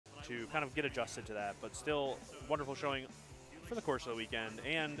to kind of get adjusted to that. But still, wonderful showing for the course of the weekend.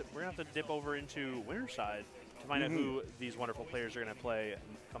 And we're going to have to dip over into winner's side to find out who these wonderful players are going to play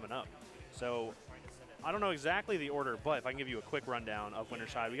coming up. So I don't know exactly the order, but if I can give you a quick rundown of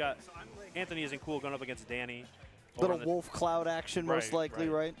winner's side, we got AnthonyIsntCool going up against Dany. Little wolf cloud action, most likely,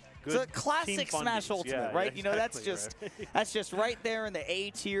 right? Good it's a classic Smash Ultimate, right? Yeah, you know, that's just that's just right there in the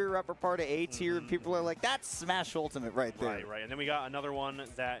A tier, upper part of A tier. And people are like, that's Smash Ultimate right there. Right. And then we got another one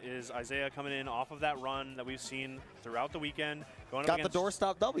that is Isaiah coming in off of that run that we've seen throughout the weekend. Going got up against, the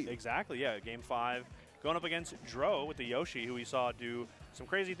doorstop W. Exactly, yeah, Game 5. Going up against Dro with the Yoshi, who we saw do some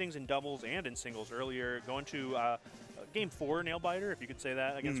crazy things in doubles and in singles earlier. Going to Game 4 nail biter, if you could say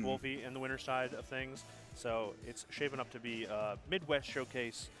that, against Wolfie in the winner's side of things. So it's shaping up to be a Midwest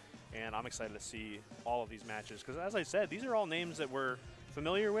showcase, and I'm excited to see all of these matches. Because as I said, these are all names that we're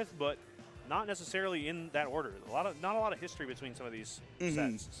familiar with, but not necessarily in that order. Not a lot of history between some of these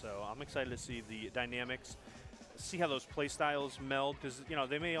sets. So I'm excited to see the dynamics, see how those play styles meld, because you know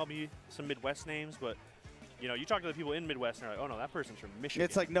they may all be some Midwest names, but you know, you talk to the people in Midwest and they're like, oh no, that person's from Michigan.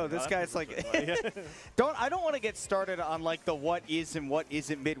 It's like, no, this guy's like, I don't want to get started on like the what is and what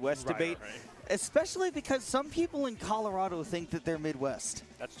isn't Midwest debate, especially because some people in Colorado think that they're Midwest.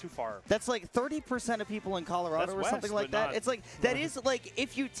 That's too far. That's like 30% of people in Colorado or something like that. It's like, that is like,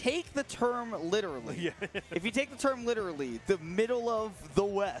 if you take the term literally, if you take the term literally, the middle of the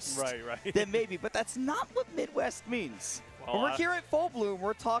West, then maybe, but that's not what Midwest means. Well, when we're here at Full Bloom,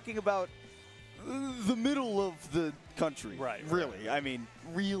 we're talking about the middle of the country, really. I mean,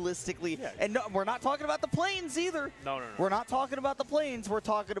 realistically, and no, we're not talking about the plains either. No. We're not talking about the plains. We're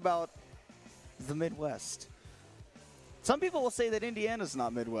talking about the Midwest. Some people will say that Indiana's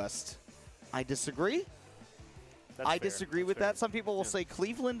not Midwest. I disagree. I disagree with that. Some people will say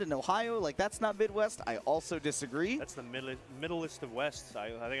Cleveland and Ohio, like that's not Midwest. I also disagree. That's the middleest of West, I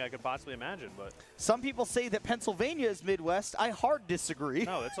think I could possibly imagine. But some people say that Pennsylvania is Midwest. I hard disagree.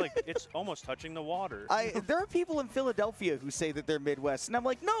 No, it's like it's almost touching the water. There are people in Philadelphia who say that they're Midwest, and I'm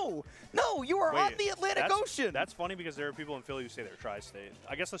like, no, you are on the Atlantic Ocean. That's funny because there are people in Philly who say they're tri-state.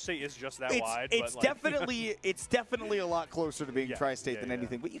 I guess the state is just that wide. It's but definitely it's definitely a lot closer to being tri-state than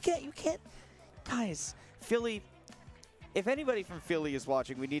anything. But you can't, guys, Philly. If anybody from Philly is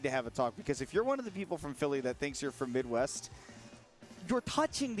watching, we need to have a talk, because if you're one of the people from Philly that thinks you're from Midwest, you're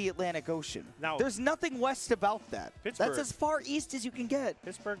touching the Atlantic Ocean. Now, there's nothing west about that. Pittsburgh. That's as far east as you can get.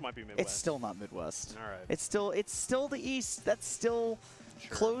 Pittsburgh might be Midwest. It's still not Midwest. All right. It's still the east. That's still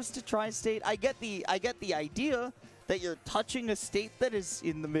close to tri-state. I get the idea that you're touching a state that is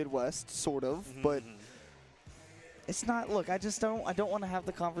in the Midwest, sort of, but it's not. Look, I don't want to have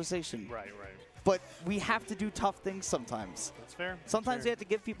the conversation. Right. But we have to do tough things sometimes. That's fair. Sometimes you have to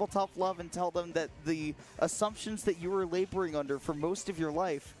give people tough love and tell them that the assumptions that you were laboring under for most of your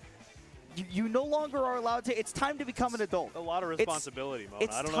life, you no longer are allowed to. It's time to become an adult. A lot of responsibility, Mo.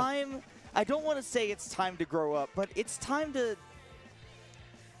 It's time. I don't want to say it's time to grow up, but it's time to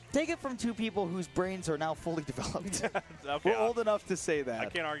take it from two people whose brains are now fully developed. We're old enough to say that. I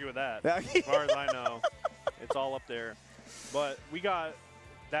can't argue with that. As far as I know, it's all up there. But we got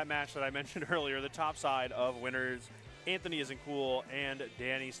that match that I mentioned earlier, the top side of winners, AnthonyIsntCool and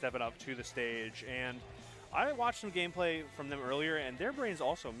Dany stepping up to the stage. And I watched some gameplay from them earlier, and their brains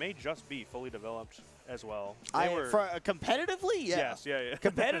also may just be fully developed as well. Competitively, yeah. Yes, yeah.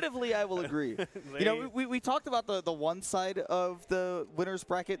 Competitively, I will agree. You know, we talked about the one side of the winners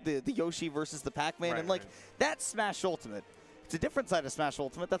bracket, the Yoshi versus the Pac-Man, and like that's Smash Ultimate. It's a different side of Smash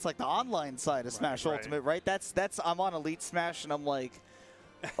Ultimate. That's like the online side of Smash Ultimate, right? That's I'm on Elite Smash, and I'm like,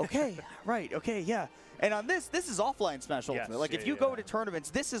 okay, yeah. And on this is offline Smash Ultimate. Like, if you go to tournaments,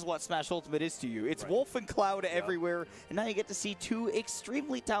 this is what Smash Ultimate is to you. It's Wolf and Cloud everywhere, and now you get to see two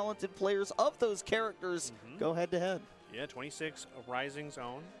extremely talented players of those characters go head-to-head. Yeah, 26 Rising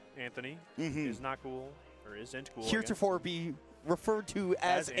Zone. Anthony is not cool, or isn't cool. Heretofore be referred to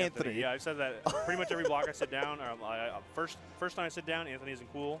as Anthony. Yeah, I've said that pretty much every block I sit down. First time I sit down,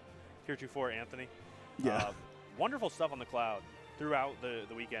 AnthonyIsntCool. Heretofore, Anthony. Yeah. Wonderful stuff on the Cloud throughout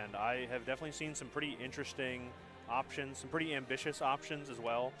the weekend. I have definitely seen some pretty interesting options, some pretty ambitious options as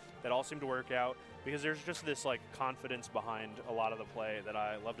well that all seem to work out, because there's just this like confidence behind a lot of the play that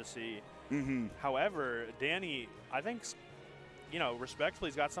I love to see. However, Dany, I think, you know, respectfully,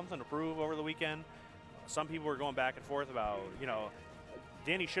 has got something to prove over the weekend. Some people were going back and forth about, you know,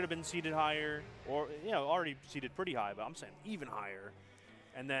 Dany should have been seated higher, or, you know, already seated pretty high, but I'm saying even higher.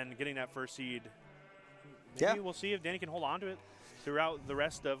 And then getting that first seed, maybe we'll see if Dany can hold on to it throughout the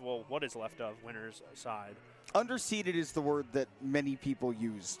rest of, well, what is left of winner's side. Underseeded is the word that many people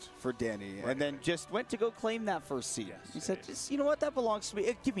used for Dany, and then just went to go claim that first seed. Yes, he said, "Just, you know what? That belongs to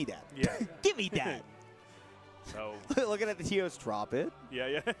me. Give me that. Yeah. Give me that." So looking at the TOs, drop it.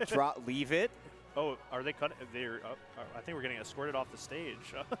 Yeah. Leave it. Oh, are they cut? They're. I think we're getting escorted off the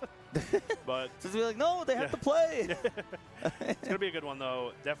stage. But So they're like, no, they have to play. It's gonna be a good one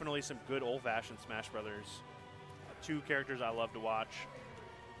though. Definitely some good old-fashioned Smash Brothers. Two characters I love to watch.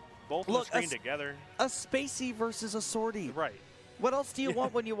 Both on the screen together. A Spacey versus a Swordy. Right. What else do you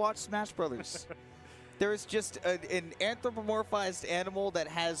want when you watch Smash Brothers? There is just an anthropomorphized animal that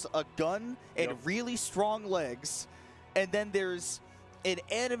has a gun and really strong legs, and then there's an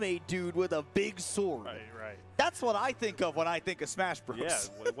anime dude with a big sword. Right. That's what I think of when I think of Smash Bros.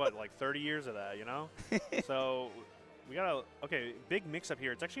 Yeah, what, like 30 years of that, you know? So we got big mix-up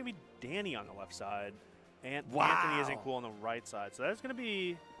here. It's actually going to be Dany on the left side, and AnthonyIsntCool on the right side. So that's going to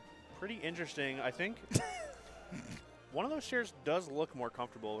be pretty interesting, I think. One of those chairs does look more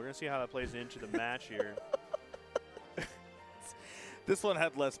comfortable. We're going to see how that plays into the match here. This one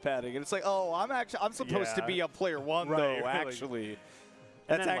had less padding, and it's like, oh, I'm supposed to be on player one, though, actually.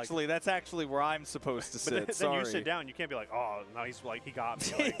 That's actually where I'm supposed to sit. But then you sit down. You can't be like, oh, no, he's like, he got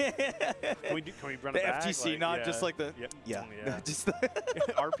me. Like, can we run it back? The FTC, not just like the just the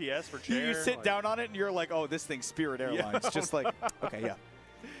RPS for chair. You sit down on it, and you're like, oh, this thing's Spirit Airlines. Just like, okay, yeah.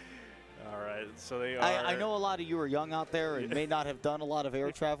 All right, so they are. I know a lot of you are young out there and may not have done a lot of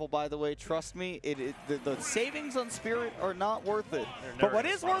air travel, by the way. Trust me, the savings on Spirit are not worth it. But what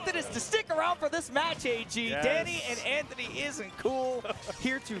is worth it is to stick around for this match, AG. Yes. Dany and Anthony isn't cool.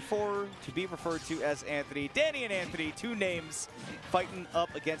 Heretofore to be referred to as Anthony. Dany and Anthony, two names fighting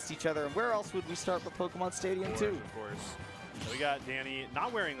up against each other. And where else would we start but Pokemon Stadium, too? Of course. So we got Dany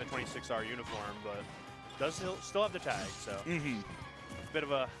not wearing the 26R uniform, but does still have the tag, so. Bit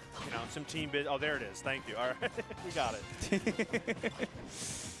of a, some team bit. Oh, there it is. Thank you. All right, we got it.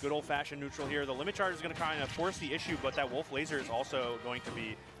 Good old-fashioned neutral here. The limit charge is going to kind of force the issue, but that Wolf Laser is also going to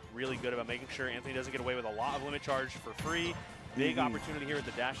be really good about making sure Anthony doesn't get away with a lot of limit charge for free. Big opportunity here with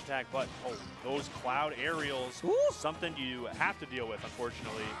the dash attack, but those cloud aerials, something you have to deal with,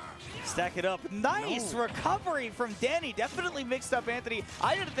 unfortunately. Stack it up. Nice recovery from Dany. Definitely mixed up Anthony.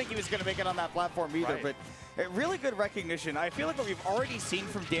 I didn't think he was going to make it on that platform either, but really good recognition. I feel like what we've already seen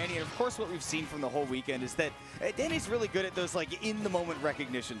from Dany, and of course what we've seen from the whole weekend, is that Danny's really good at those like in-the-moment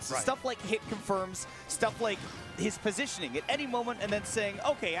recognitions. Stuff like hit confirms, stuff like his positioning at any moment, and then saying,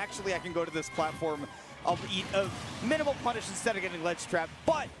 okay, actually I can go to this platform. I'll eat a minimal punish instead of getting ledge trapped,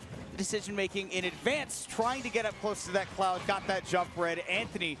 but decision-making in advance, trying to get up close to that cloud, got that jump red.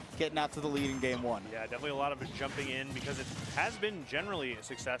 Anthony getting out to the lead in game one. Yeah, definitely a lot of jumping in because it has been generally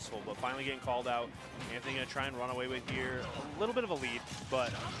successful, but finally getting called out. Anthony going to try and run away with here. A little bit of a lead,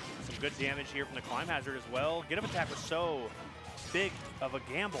 but some good damage here from the climb hazard as well. Get up attack was so big of a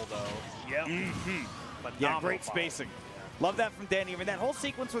gamble, though. Yep. Yeah, great spacing. Love that from Dany. I mean, that whole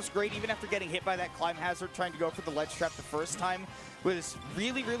sequence was great, even after getting hit by that climb hazard, trying to go for the ledge trap the first time. Was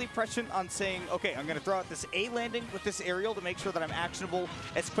really, really prescient on saying, okay, I'm going to throw out this A landing with this aerial to make sure that I'm actionable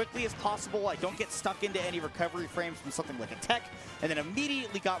as quickly as possible. I don't get stuck into any recovery frames from something like a tech, and then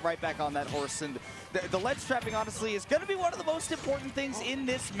immediately got right back on that horse. And the ledge trapping, honestly, is going to be one of the most important things in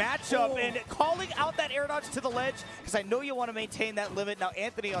this matchup. And calling out that air dodge to the ledge, because I know you want to maintain that limit. Now,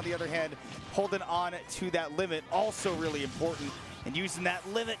 Anthony, on the other hand, holding on to that limit, also really important. And using that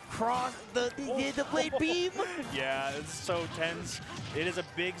limit cross the blade beam. Yeah, it's so tense. It is a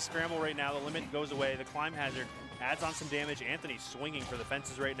big scramble right now. The limit goes away. The climb hazard adds on some damage. Anthony swinging for the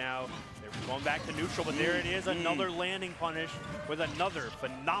fences right now. They're going back to neutral, but there it is. Another landing punish with another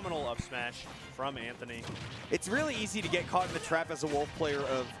phenomenal up smash from Anthony. It's really easy to get caught in the trap as a Wolf player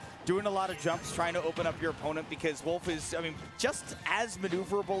of doing a lot of jumps, trying to open up your opponent, because Wolf is, I mean, just as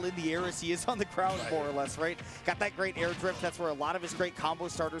maneuverable in the air as he is on the ground, more or less, right? Got that great air drift. That's where a lot of his great combo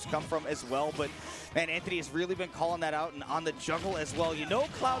starters come from as well. But, man, Anthony has really been calling that out, and on the juggle as well. You know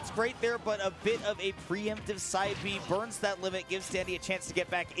Cloud's great there, but a bit of a preemptive side B burns that limit, gives Dany a chance to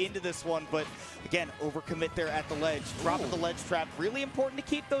get back into this one. But, again, overcommit there at the ledge. Dropping the ledge trap. Really important to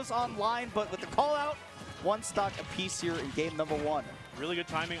keep those online, but with the call out, one stock apiece here in game number one. Really good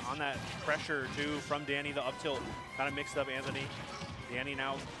timing on that pressure, too, from Dany. The up tilt kind of mixed up Anthony. Dany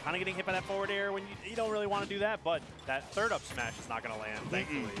now kind of getting hit by that forward air when you don't really want to do that, but that third up smash is not going to land,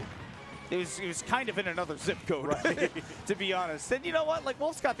 thankfully. It was kind of in another zip code, to be honest. And you know what? Like,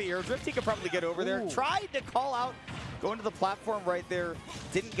 Wolf's got the air drift. He could probably get over there. Tried to call out, going to the platform right there.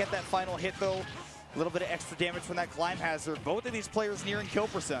 Didn't get that final hit, though. A little bit of extra damage from that climb hazard. Both of these players nearing kill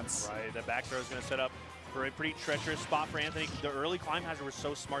percents. Right, the back throw is going to set up for a pretty treacherous spot for Anthony. The early climb hazard was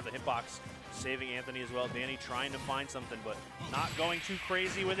so smart. The hitbox saving Anthony as well. Dany trying to find something, but not going too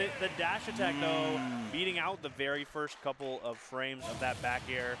crazy with it. The dash attack, though, beating out the very first couple of frames of that back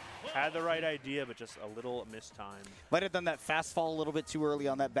air. Had the right idea, but just a little mistimed. Might have done that fast fall a little bit too early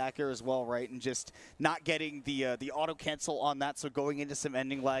on that back air as well, right? And just not getting the auto cancel on that, so going into some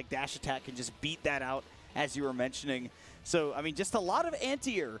ending lag, dash attack can just beat that out, as you were mentioning. So, I mean, just a lot of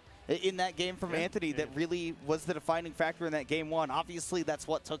anti-air in that game from Anthony that really was the defining factor in that game one. Obviously, that's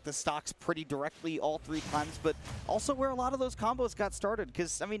what took the stocks pretty directly all 3 times, but also where a lot of those combos got started.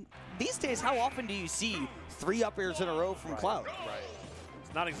 Because, I mean, these days, how often do you see 3 up airs in a row from Cloud? Right.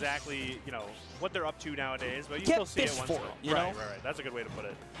 It's not exactly, you know, what they're up to nowadays, but you still see it once in a while. Right. That's a good way to put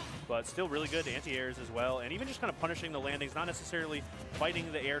it. But still really good anti-airs as well, and even just kind of punishing the landings, not necessarily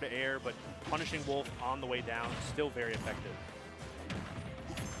fighting the air-to-air, but punishing Wolf on the way down, still very effective.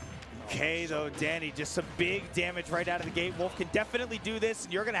 Okay, though, Dany, just some big damage right out of the gate. Wolf can definitely do this,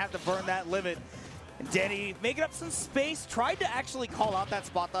 and you're going to have to burn that limit. And Dany making up some space, tried to actually call out that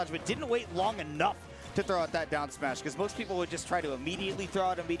spot dodge, but didn't wait long enough to throw out that down smash, because most people would just try to immediately throw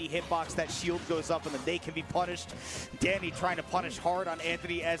out a meaty hitbox, that shield goes up, and then they can be punished. Dany trying to punish hard on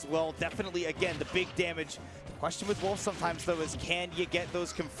Anthony as well. Definitely, again, the big damage. The question with Wolf sometimes, though, is can you get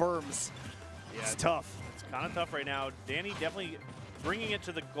those confirms? Yeah, it's tough. It's kind of tough right now. Dany definitely bringing it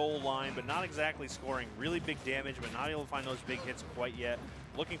to the goal line, but not exactly scoring really big damage, but not able to find those big hits quite yet.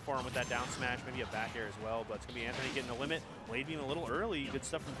 Looking for him with that down smash, maybe a back air as well, but it's going to be Anthony getting the limit. Blade being a little early. Good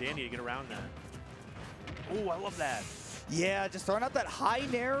stuff from Dany to get around that. Oh, I love that. Yeah, just throwing out that high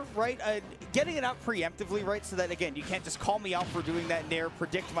nair, right? Getting it out preemptively, right? So that, again, you can't just call me out for doing that nair,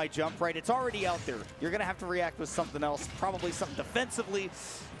 predict my jump, right? It's already out there. You're going to have to react with something else, probably something defensively.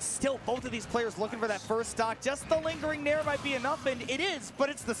 Still, both of these players looking for that first stock. Just the lingering nair might be enough, and it is, but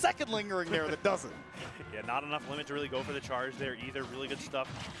it's the second lingering nair that doesn't. Yeah, not enough limit to really go for the charge there either. Really good stuff.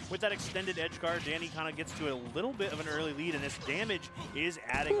 With that extended edge guard, Dany kind of gets to a little bit of an early lead, and this damage is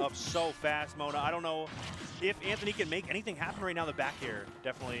adding up so fast, Mona. I don't know if Anthony can make anything happen right now. The back air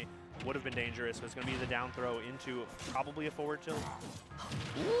definitely would have been dangerous. But it's going to be the down throw into probably a forward tilt.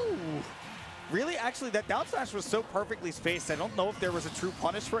 Ooh. Really, actually, that down smash was so perfectly spaced. I don't know if there was a true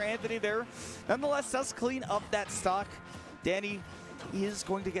punish for Anthony there. Nonetheless, does clean up that stock. Dany is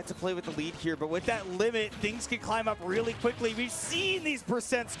going to get to play with the lead here, but with that limit, things can climb up really quickly. We've seen these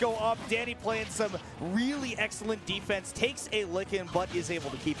percents go up. Dany playing some really excellent defense, takes a licking, but is able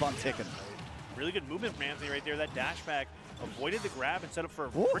to keep on ticking. Really good movement from Anthony right there. That dash back avoided the grab and set up for a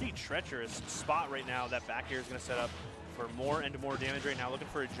pretty treacherous spot right now. That back air is going to set up for more and more damage right now. Looking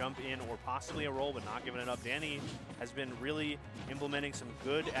for a jump in or possibly a roll, but not giving it up. Dany has been really implementing some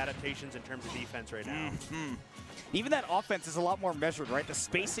good adaptations in terms of defense right now. Even that offense is a lot more measured, right? The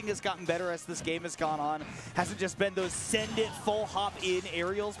spacing has gotten better as this game has gone on. Hasn't just been those send it full hop in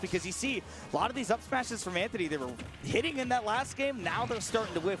aerials, because you see a lot of these up smashes from Anthony, they were hitting in that last game. Now they're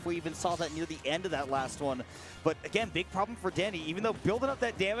starting to whiff. We even saw that near the end of that last one. But again, big problem for Dany, even though building up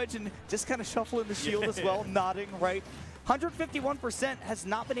that damage and just kind of shuffling the shield as well, nodding, right? 151% has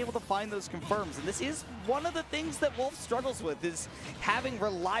not been able to find those confirms, and this is one of the things that Wolf struggles with, is having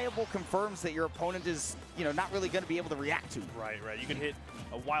reliable confirms that your opponent is, you know, not really going to be able to react to. Right. You can hit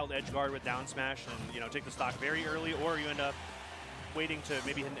a wild edge guard with down smash and, you know, take the stock very early, or you end up waiting to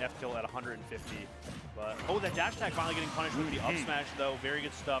maybe hit an F kill at 150. But, oh, that dash attack finally getting punished with the up smash, though. Very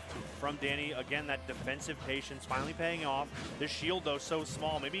good stuff from Dany. Again, that defensive patience finally paying off. This shield, though, so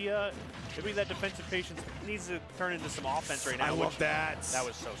small. Maybe that defensive patience needs to turn into some offense right now. I love that. That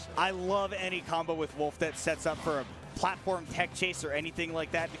was so sick. I love any combo with Wolf that sets up for a platform tech chase or anything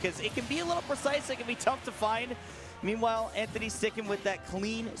like that, because it can be a little precise. It can be tough to find. Meanwhile, Anthony's sticking with that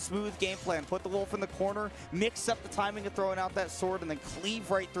clean, smooth game plan. Put the Wolf in the corner, mix up the timing of throwing out that sword, and then cleave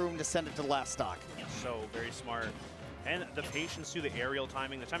right through him to send it to the last stock. So very smart. And the patience too, the aerial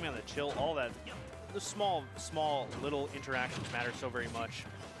timing, the timing on the chill, all that. The small little interactions matter so very much.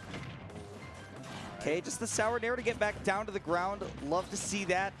 Okay, just the sour nair to get back down to the ground. Love to see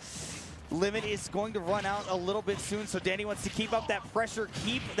that. Limit is going to run out a little bit soon, so Dany wants to keep up that pressure,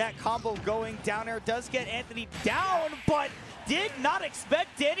 keep that combo going. Down air does get Anthony down, but did not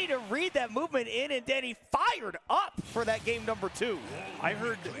expect Dany to read that movement in, and Dany fired up for that game number 2. I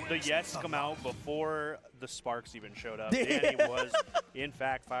heard the yes come out before the sparks even showed up. Dany was, in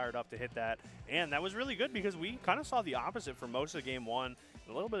fact, fired up to hit that, and that was really good, because we kind of saw the opposite for most of game 1, and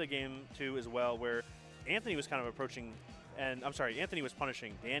a little bit of game 2 as well, where Anthony was kind of approaching, and I'm sorry, Anthony was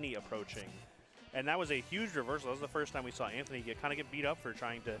punishing, Dany approaching. And that was a huge reversal. That was the first time we saw Anthony kind of get beat up for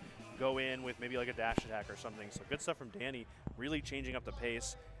trying to go in with maybe like a dash attack or something. So good stuff from Dany, really changing up the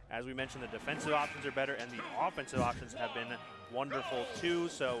pace. As we mentioned, the defensive options are better, and the offensive options have been wonderful too.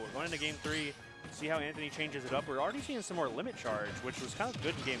 So we're going into game 3. See how Anthony changes it up. We're already seeing some more limit charge, which was kind of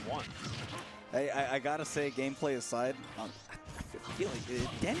good in game 1. I gotta say, gameplay aside, I feel like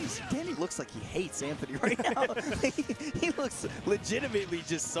Dany looks like he hates Anthony right now. he looks legitimately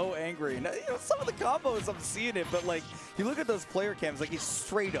just so angry. And, you know, some of the combos I'm seeing it, but like you look at those player cams, like he's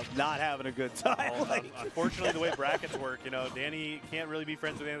straight up not having a good time. Well, unfortunately, the way brackets work, you know, Dany can't really be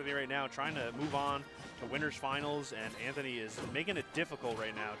friends with Anthony right now, trying to move on to winners finals, and Anthony is making it difficult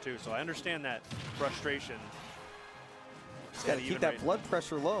right now too. So I understand that frustration. Just got to keep that blood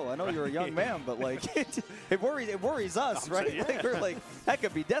pressure low. I know you're a young man, but like it worries us, right? Yeah. Like, we're like, that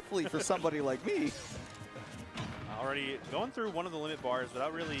could be deathly for somebody like me. Already going through one of the limit bars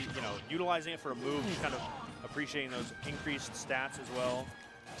without really, you know, utilizing it for a move, just kind of appreciating those increased stats as well.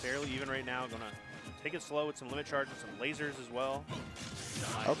 Fairly even right now. Gonna take it slow with some limit charge and some lasers as well.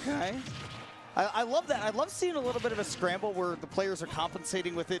 Nice. Okay. I love that. I love seeing a little bit of a scramble where the players are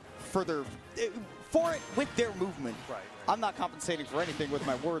compensating with it for it with their movement. Right. I'm not compensating for anything with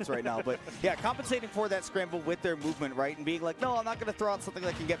my words right now, but yeah, compensating for that scramble with their movement, right? And being like, no, I'm not going to throw out something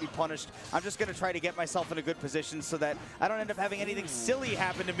that can get me punished. I'm just going to try to get myself in a good position so that I don't end up having anything silly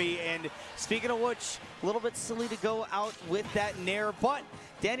happen to me. And speaking of which, a little bit silly to go out with that nair, but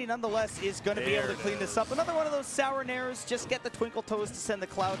Dany nonetheless is going to be able to clean this up. Another one of those sour nairs, just get the twinkle toes to send the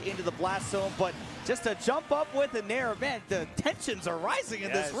cloud into the blast zone, but just to jump up with a nair, man, the tensions are rising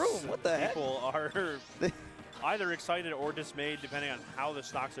in this room. What the heck? People are either excited or dismayed, depending on how the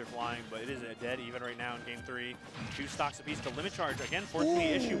stocks are flying, but it is a dead even right now in game 3. 2 stocks apiece to limit charge. Again, forcing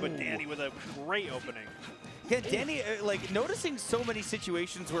the issue, but Dany with a great opening. Yeah, Dany, like, noticing so many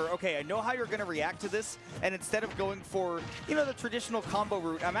situations where, okay, I know how you're going to react to this, and instead of going for, you know, the traditional combo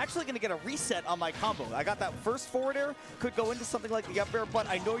route, I'm actually going to get a reset on my combo. I got that first forward air, could go into something like the up air, but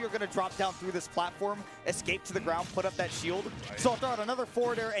I know you're going to drop down through this platform, escape to the ground, put up that shield, so I'll throw out another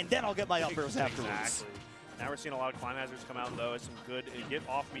forward air, and then I'll get my up airs afterwards. Exactly. Now we're seeing a lot of climb hazards come out, though. It's some good get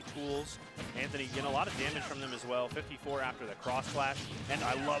off me tools. Anthony getting a lot of damage from them as well. 54 after the cross flash. And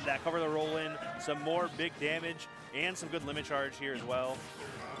I love that. Cover the roll in. Some more big damage and some good limit charge here as well.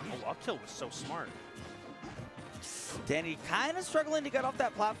 Oh, up tilt was so smart. Dany kind of struggling to get off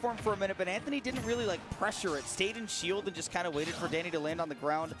that platform for a minute, but Anthony didn't really like pressure it. Stayed in shield and just kind of waited for Dany to land on the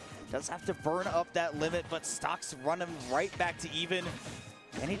ground. Does have to burn up that limit, but stocks run him right back to even.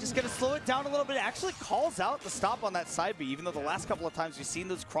 And he just going to slow it down a little bit. Actually calls out the stop on that side B, even though the last couple of times we've seen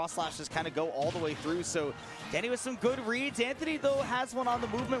those cross slashes kind of go all the way through. So Dany with some good reads. Anthony, though, has one on the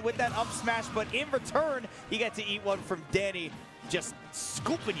movement with that up smash, but in return, he got to eat one from Dany, just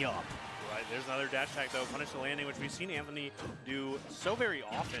scooping you up. Right, there's another dash attack, though. Punish the landing, which we've seen Anthony do so very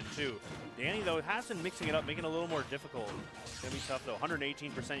often, too. Dany, though, has been mixing it up, making it a little more difficult. It's going to be tough, though.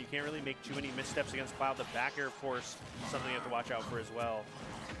 118%. You can't really make too many missteps against Cloud. The back air, of course, something you have to watch out for as well.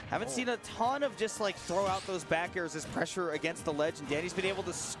 Haven't seen a ton of just like throw out those back airs as pressure against the ledge, and Danny's been able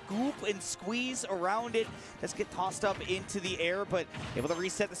to scoop and squeeze around it. Let's get tossed up into the air, but able to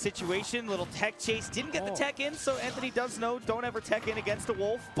reset the situation. Little tech chase, didn't get the tech in, so Anthony does know don't ever tech in against a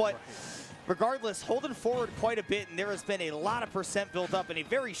wolf, but regardless, holding forward quite a bit, and there has been a lot of percent built up in a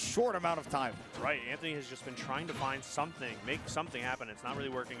very short amount of time. Right, Anthony has just been trying to find something, make something happen. It's not really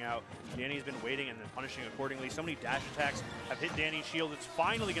working out. Dany's been waiting and then punishing accordingly. So many dash attacks have hit Dany's shield. It's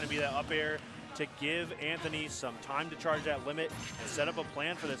finally going to be that up air to give Anthony some time to charge that limit and set up a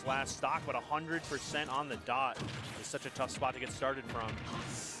plan for this last stock, but 100% on the dot is such a tough spot to get started from.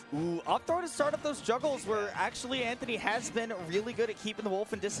 Ooh, up throw to start up those juggles where actually Anthony has been really good at keeping the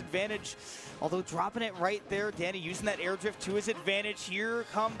wolf in disadvantage. Although dropping it right there, Dany using that air drift to his advantage. Here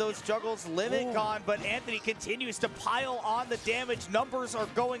come those juggles, limit gone, but Anthony continues to pile on the damage. Numbers are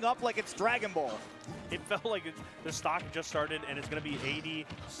going up like it's Dragon Ball. It felt like the stock just started, and it's going to be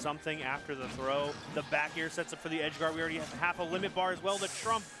 80-something after the throw. The back air sets up for the edge guard. We already have half a limit bar as well. The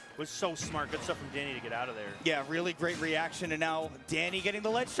trump was so smart. Good stuff from Dany to get out of there. Yeah, really great reaction. And now Dany getting the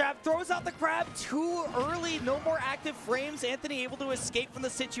ledge trap, throws out the grab too early. No more active frames. Anthony able to escape from the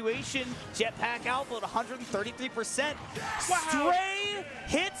situation. Jetpack output 133%. Wow. Stray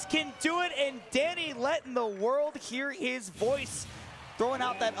hits can do it, and Dany letting the world hear his voice. Throwing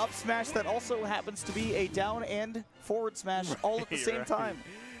out that up smash that also happens to be a down and forward smash all at the same time.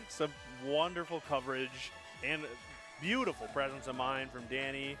 Some wonderful coverage and beautiful presence of mind from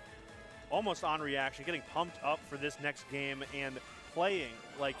Dany. Almost on reaction, getting pumped up for this next game and playing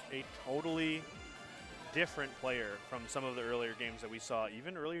like a totally different player from some of the earlier games that we saw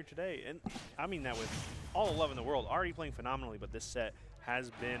even earlier today. And I mean that with all the love in the world. Already playing phenomenally, but this set has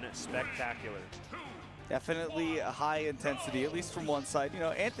been spectacular. Definitely a high intensity, at least from one side. You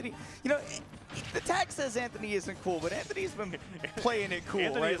know, Anthony, you know, the tag says Anthony isn't cool, but Anthony's been playing it cool,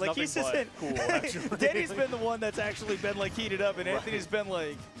 Anthony right? is Like he's just been cool, actually. Danny's been the one that's actually been like heated up, and Anthony's been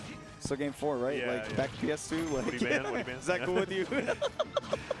like, so game 4, right? Yeah, like back to PS2. Like, Woody Man, is that cool with you?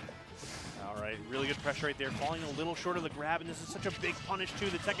 All right, really good pressure right there, falling a little short of the grab, and this is such a big punish too.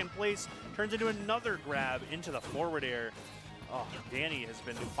 The second place turns into another grab into the forward air. Oh, Dany has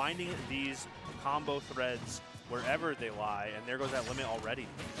been finding these combo threads wherever they lie, and there goes that limit already.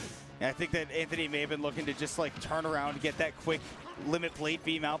 And I think that Anthony may have been looking to just like turn around and get that quick limit blade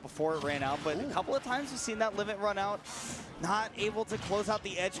beam out before it ran out, but a couple of times we've seen that limit run out, not able to close out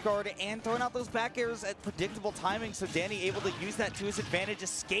the edge guard and throwing out those back airs at predictable timing, so Dany able to use that to his advantage,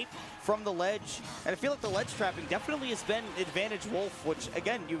 escape from the ledge. And I feel like the ledge trapping definitely has been advantage Wolf, which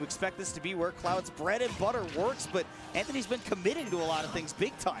again, you expect this to be where Cloud's bread and butter works, but Anthony's been committing to a lot of things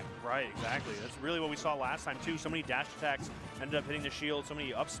big time. Right, exactly. That's really what we saw last time too. So many dash attacks ended up hitting the shield, so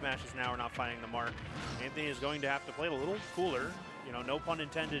many up smashes now are not finding the mark. Anthony is going to have to play a little cooler, you know, no pun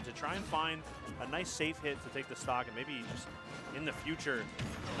intended, to try and find a nice safe hit to take the stock, and maybe just in the future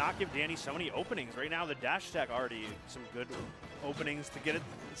not give Dany so many openings. Right now the dash attack already some good openings to get it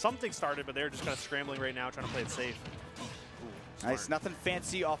something started, but they're just kind of scrambling right now trying to play it safe. Ooh, nice, nothing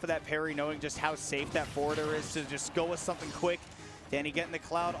fancy off of that parry, knowing just how safe that forwarder is to just go with something quick. Dany getting the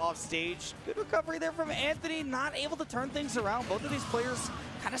Cloud off stage. Good recovery there from Anthony, not able to turn things around. Both of these players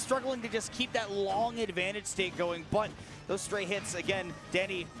kind of struggling to just keep that long advantage state going, but those stray hits, again,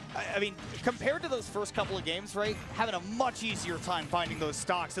 Dany, I mean, compared to those first couple of games, right, having a much easier time finding those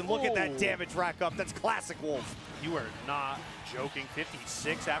stocks, and look at that damage rack up. That's classic Wolf. You are not joking.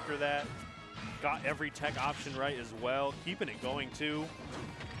 56 after that. Got every tech option right as well. Keeping it going too.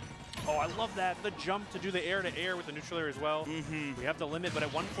 Oh, I love that. The jump to do the air-to-air with the neutral air as well. We have the limit, but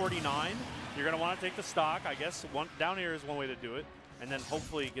at 149, you're going to want to take the stock. I guess down air is one way to do it. And then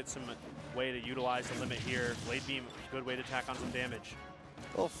hopefully get some way to utilize the limit here. Blade beam, good way to tack on some damage.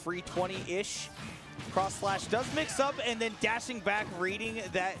 A little free 20-ish. Cross slash does mix up, and then dashing back, reading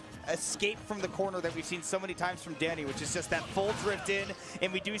that escape from the corner that we've seen so many times from Dany, which is just that full drift in,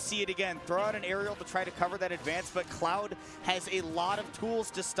 and we do see it again. Throw out an aerial to try to cover that advance, but Cloud has a lot of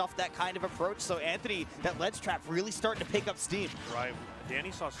tools to stuff that kind of approach, so Anthony, that ledge trap really starting to pick up steam. Right.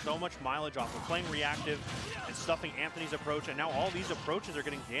 Dany saw so much mileage off of playing reactive and stuffing Anthony's approach, and now all these approaches are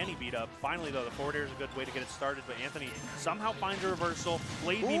getting Dany beat up. Finally, though, the forward air is a good way to get it started, but Anthony somehow finds a reversal.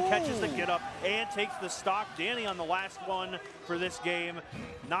 Blade beam catches the get up and takes the stock. Dany on the last one for this game.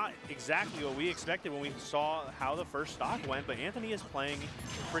 Not exactly what we expected when we saw how the first stock went, but Anthony is playing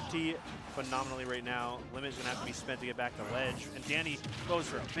pretty phenomenally right now. Limit is going to have to be spent to get back to ledge, and Dany goes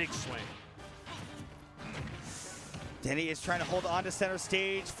for a big swing. Dany is trying to hold on to center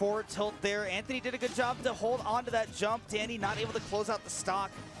stage, forward tilt there. Anthony did a good job to hold on to that jump. Dany not able to close out the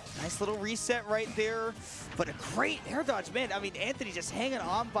stock. Nice little reset right there, but a great air dodge, man. I mean, Anthony just hanging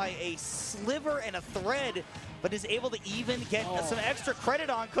on by a sliver and a thread, but is able to even get some extra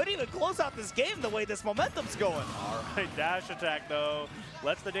credit on. Couldn't even close out this game the way this momentum's going. All right, dash attack though.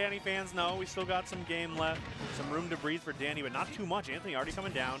 Lets the Dany fans know we still got some game left, some room to breathe for Dany, but not too much. Anthony already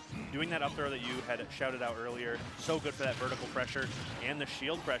coming down, doing that up throw that you had shouted out earlier. So good for that vertical pressure, and the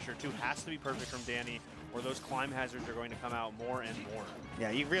shield pressure too has to be perfect from Dany, or those climb hazards are going to come out more and more.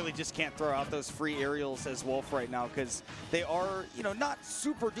 Yeah, you really just can't throw out those free aerials as Wolf right now, because they are, you know, not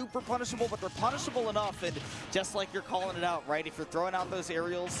super duper punishable, but they're punishable enough. And just like you're calling it out, right? If you're throwing out those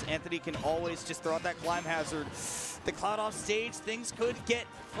aerials, Anthony can always just throw out that climb hazard. The Cloud off stage, things could get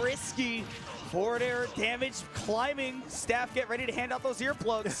frisky. Forward air damage, climbing. Staff, get ready to hand out those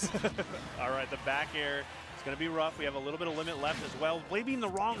earplugs. All right, the back air is going to be rough. We have a little bit of limit left as well. Blade beam the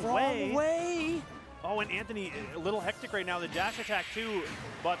wrong way. Oh, and Anthony, a little hectic right now. The dash attack too,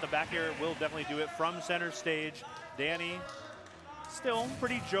 but the back air will definitely do it from center stage. Dany still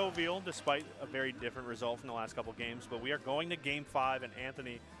pretty jovial despite a very different result from the last couple games, but we are going to game 5, and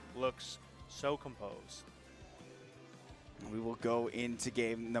Anthony looks so composed. We will go into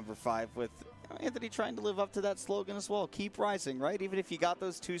game number 5 with Anthony trying to live up to that slogan as well. Keep rising, right? Even if you got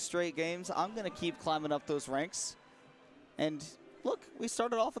those 2 straight games, I'm going to keep climbing up those ranks. And look, we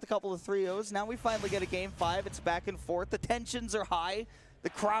started off with a couple of 3-0s. Now we finally get a game 5. It's back and forth. The tensions are high.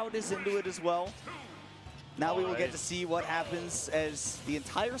 The crowd is into it as well. Now we will get to see what happens as the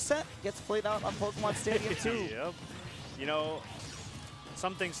entire set gets played out on Pokemon Stadium 2. Yep. You know,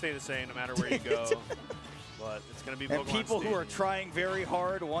 some things stay the same no matter where you go. But it's going to be Pokemon And people Stadium. who are trying very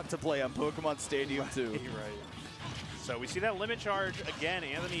hard want to play on Pokemon Stadium too. Right. So we see that limit charge again.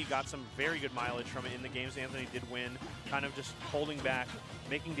 Anthony got some very good mileage from it in the games. Anthony did win, kind of just holding back,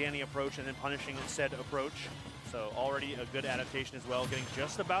 making Dany approach and then punishing said approach. So already a good adaptation as well, getting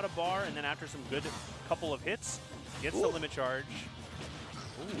just about a bar, and then after some good couple of hits, gets the limit charge.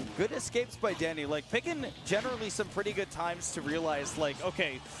 Ooh. Good escapes by Dany, like picking generally some pretty good times to realize, like,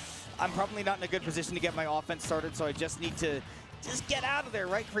 okay, I'm probably not in a good position to get my offense started, so I just need to just get out of there,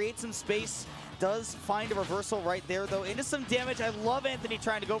 right? Create some space. Does find a reversal right there, though, into some damage. I love Anthony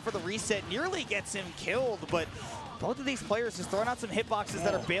trying to go for the reset. Nearly gets him killed, but both of these players just throwing out some hitboxes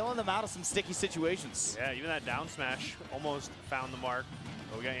that are bailing them out of some sticky situations. Yeah, even that down smash almost found the mark.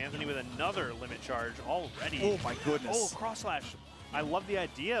 But we got Anthony with another limit charge already. Oh, my goodness. Oh, cross slash. I love the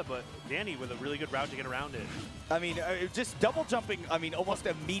idea, but Dany with a really good route to get around it. I mean, just double jumping, I mean, almost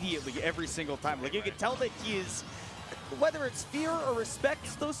immediately every single time. Like, you can tell that he is, whether it's fear or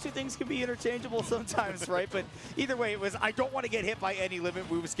respect, those two things can be interchangeable sometimes, right? But either way, it was, I don't want to get hit by any limit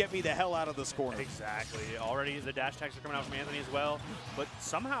moves. Get me the hell out of this corner. Exactly. Already the dash attacks are coming out from Anthony as well, but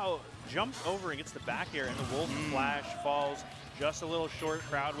somehow jumps over and gets the back air, and the Wolf Flash falls just a little short.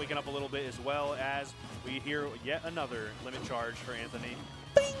 Crowd waking up a little bit, as well as we hear yet another limit charge for Anthony.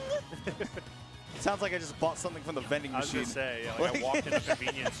 Bing! Sounds like I just bought something from the vending machine. I was going to say, like I walked in a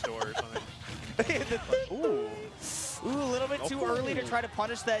convenience store or something. Ooh. Ooh, a little bit too early to try to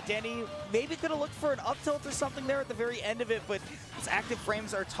punish that. Dany maybe could have looked for an up tilt or something there at the very end of it, but his active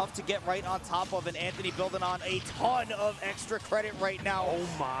frames are tough to get right on top of, and Anthony building on a ton of extra credit right now. Oh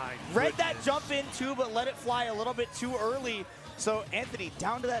my Read that jump in too, but let it fly a little bit too early. So Anthony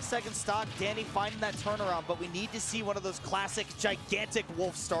down to that second stock, Dany finding that turnaround, but we need to see one of those classic gigantic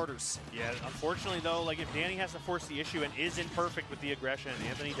Wolf starters. Yeah, unfortunately though, like if Dany has to force the issue and is imperfect with the aggression,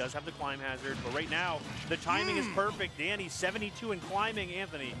 Anthony does have the climb hazard, but right now the timing is perfect. Dany 72 and climbing,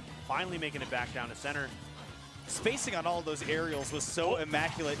 Anthony finally making it back down to center. Spacing on all those aerials was so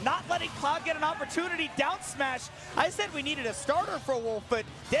immaculate. Not letting Cloud get an opportunity. Down smash. I said we needed a starter for Wolf, but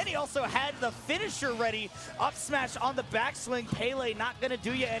Dany also had the finisher ready. Up smash on the backswing. Pele not going to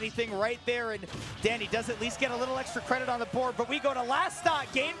do you anything right there, and Dany does at least get a little extra credit on the board, but we go to last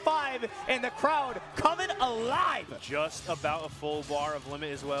stop, game 5, and the crowd coming alive. Just about a full bar of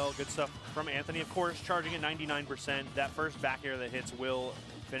limit as well. Good stuff from Anthony, of course, charging at 99%. That first back air that hits will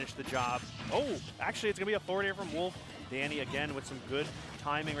finish the job. Oh, actually it's gonna be a forward air from Wolf. Dany again with some good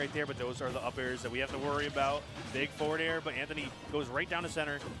timing right there, but those are the up airs that we have to worry about. Big forward air, but Anthony goes right down to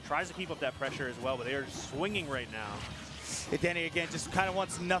center, tries to keep up that pressure as well, but they are swinging right now. Dany again just kind of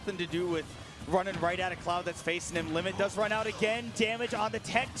wants nothing to do with running right at a Cloud that's facing him. Limit does run out again. Damage on the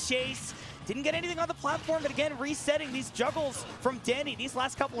tech chase. Didn't get anything on the platform, but again, resetting these juggles from Dany. These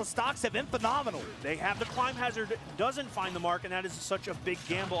last couple of stocks have been phenomenal. They have the climb hazard, doesn't find the mark, and that is such a big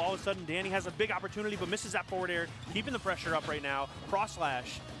gamble. All of a sudden, Dany has a big opportunity, but misses that forward air, keeping the pressure up right now. Cross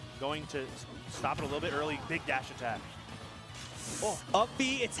slash, going to stop it a little bit early. Big dash attack. Oh. Up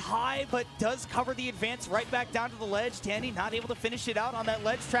B, it's high, but does cover the advance right back down to the ledge. Dany not able to finish it out on that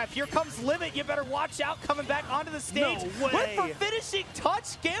ledge trap. Here comes Limit. You better watch out coming back onto the stage. No way. Went for finishing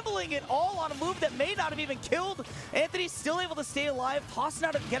touch, gambling it all on a move that may not have even killed. Anthony's still able to stay alive, tossing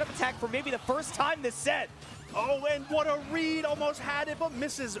out a get-up attack for maybe the first time this set. Oh, and what a read. Almost had it, but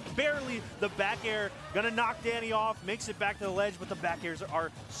misses barely. The back air gonna knock Dany off, makes it back to the ledge, but the back airs are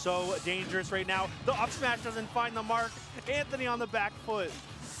so dangerous right now. The up smash doesn't find the mark. Anthony on the back foot.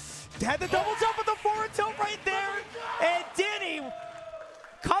 Had the double jump with the forward tilt right there. And Dany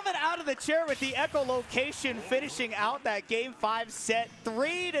coming out of the chair with the echolocation, finishing out that game 5 set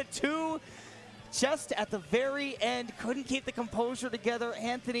 3-2. Just at the very end, couldn't keep the composure together.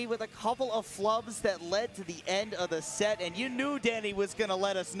 Anthony with a couple of flubs that led to the end of the set, and you knew Dany was going to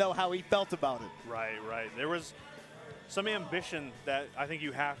let us know how he felt about it. Right, right. There was some ambition that I think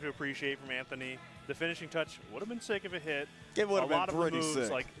you have to appreciate from Anthony. The finishing touch would have been sick if it hit. It would have been pretty sick. A lot of the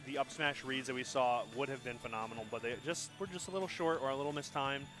moves, like the up smash reads that we saw, would have been phenomenal, but they were just a little short or a little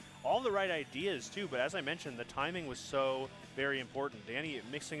mistimed. All the right ideas, too, but as I mentioned, the timing was so very important. Dany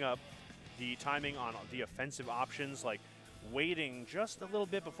mixing up the timing on the offensive options, like waiting just a little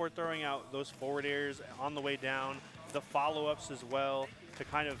bit before throwing out those forward airs on the way down, the follow-ups as well, to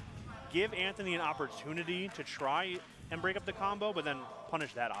kind of give Anthony an opportunity to try and break up the combo, but then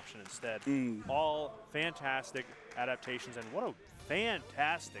punish that option instead. All fantastic adaptations, and what a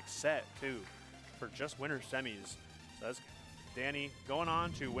fantastic set, too, for just winner's semis. So that's Dany going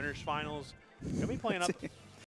on to winner's finals. Gonna be playing up